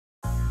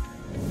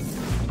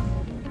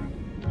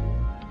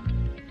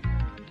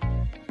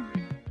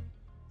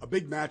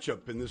big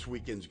matchup in this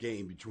weekend's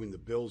game between the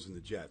Bills and the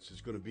Jets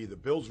is going to be the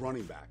Bills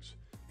running backs.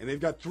 And they've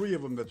got three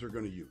of them that they're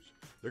going to use.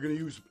 They're going to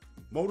use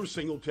Motor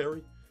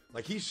Singletary.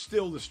 Like, he's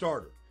still the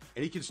starter.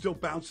 And he can still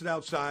bounce it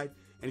outside.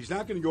 And he's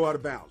not going to go out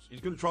of bounds.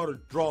 He's going to try to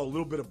draw a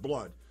little bit of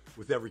blood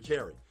with every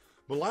carry.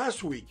 But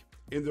last week,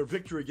 in their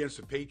victory against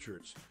the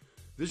Patriots,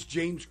 this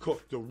James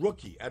Cook, the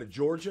rookie out of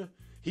Georgia,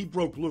 he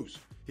broke loose.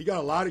 He got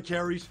a lot of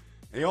carries,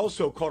 and he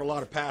also caught a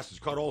lot of passes,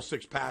 caught all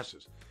 6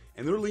 passes.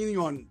 And they're leaning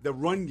on the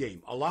run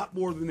game a lot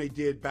more than they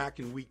did back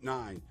in Week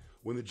 9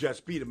 when the Jets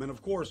beat them. And,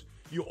 of course,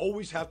 you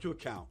always have to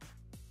account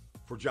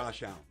for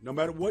Josh Allen. No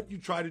matter what you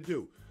try to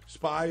do,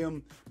 spy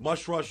him,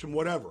 mush rush him,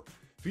 whatever.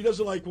 If he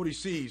doesn't like what he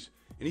sees,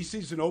 and he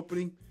sees an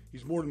opening,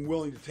 he's more than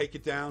willing to take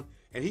it down,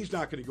 and he's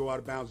not going to go out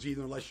of bounds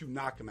either unless you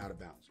knock him out of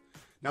bounds.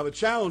 Now, the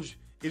challenge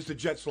is the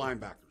Jets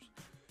linebackers.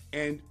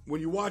 And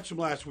when you watched him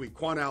last week,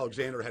 Quan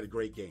Alexander had a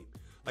great game.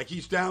 Like,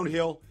 he's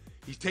downhill,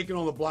 he's taking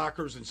on the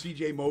blockers and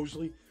C.J.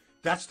 Mosley.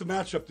 That's the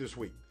matchup this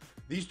week.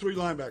 These three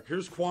linebackers.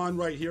 Here's Quan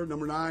right here,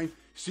 number 9.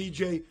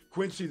 C.J.,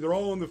 Quincy, they're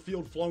all on the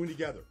field flowing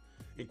together.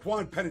 And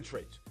Quan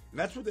penetrates. And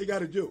that's what they got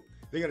to do.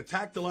 They got to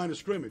attack the line of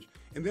scrimmage.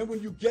 And then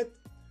when you get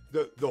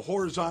the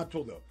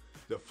horizontal,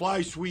 the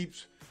fly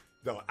sweeps,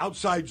 the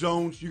outside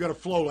zones, you got to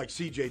flow like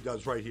C.J.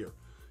 does right here.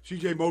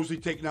 C.J. Mosley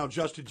taking out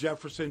Justin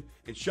Jefferson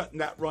and shutting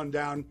that run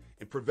down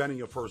and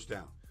preventing a first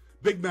down.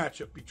 Big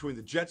matchup between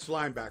the Jets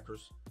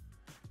linebackers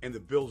and the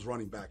Bills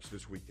running backs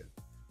this weekend.